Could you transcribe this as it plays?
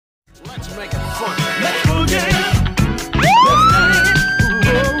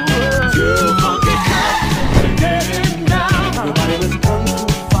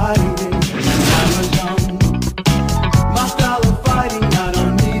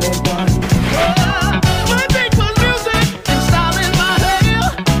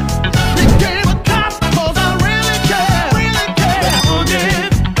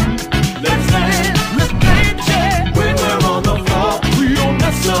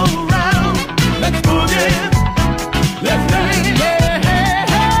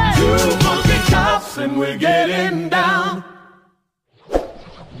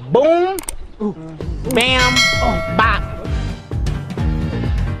Boom, bam, bop.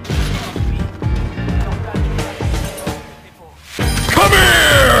 Come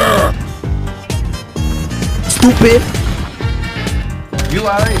here! Stupid! You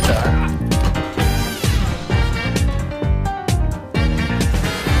are it,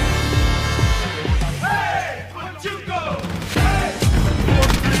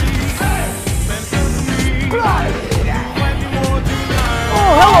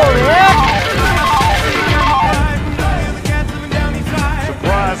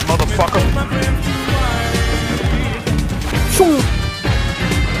 Surprise, motherfucker!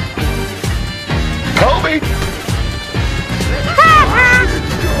 Kobe!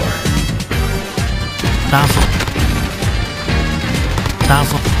 Tassel.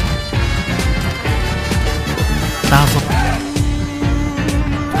 Tassel. Tassel.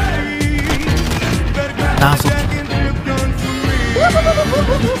 Tassel.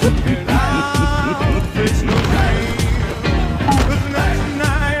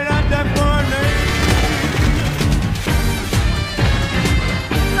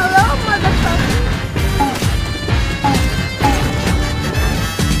 Hello, motherfucker.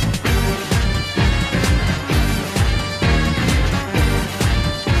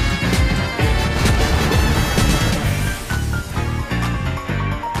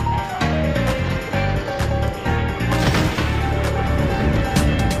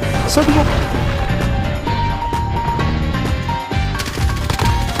 Salut!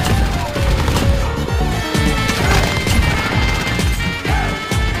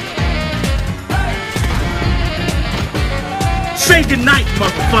 Say goodnight,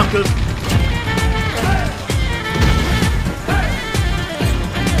 motherfuckers.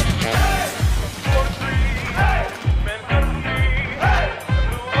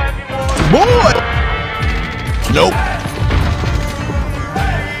 Boy! Nope.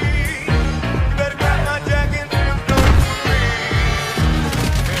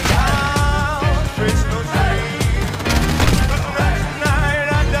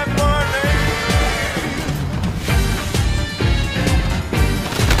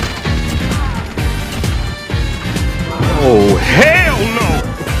 Oh, hell no!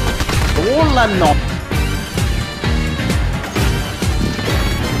 Oh là non.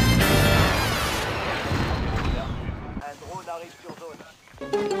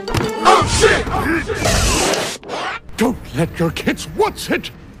 Oh shit! Don't let your kids watch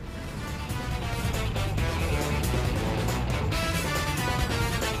it!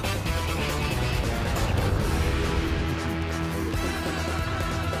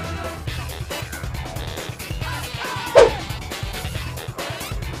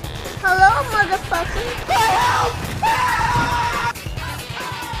 Hello, motherfucker. Help!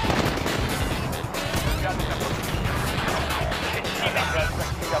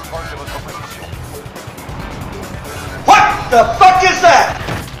 What the fuck is that?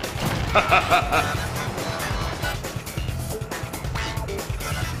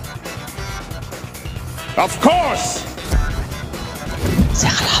 Of course!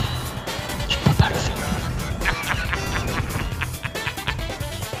 Serre-la. Je peux pas le faire.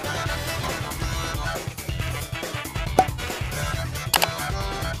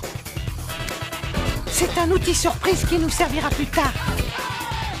 C'est un outil surprise qui nous servira plus tard.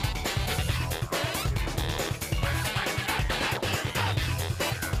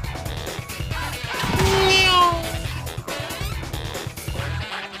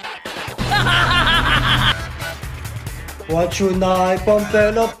 What you know, pump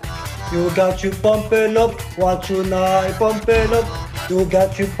it up. You got you pump it up. What you know, pump it up. You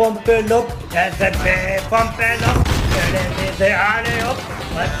got you pump it up. Laissez, pump it up. Laissez, allez hop.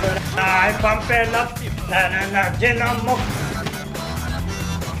 What you know, pump it up. Nanana, dynamo.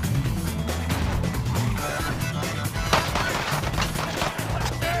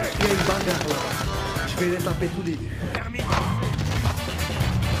 Il y a une bagarre là. Je vais les taper tous les deux.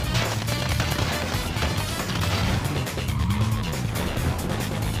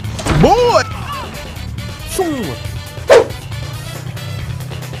 Boy! Chou.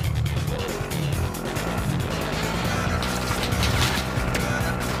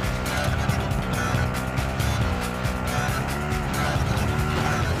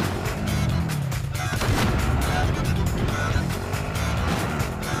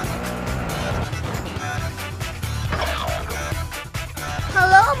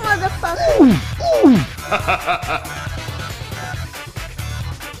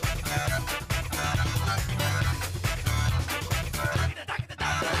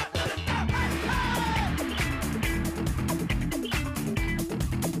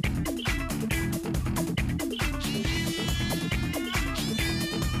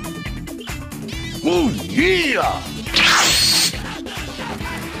 Oh yeah!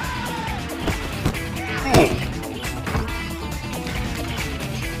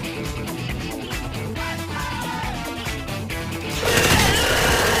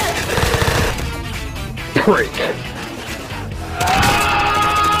 Prick.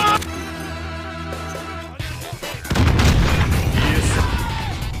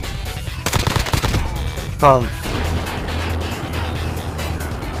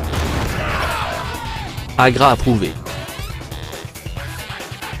 Hagra approuvé.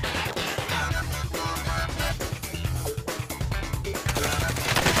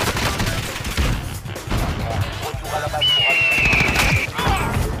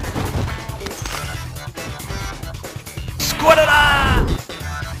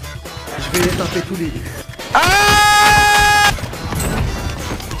 Je vais les taper tous les deux.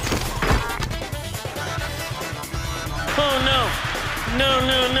 Oh no. No,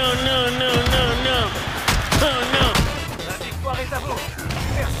 no,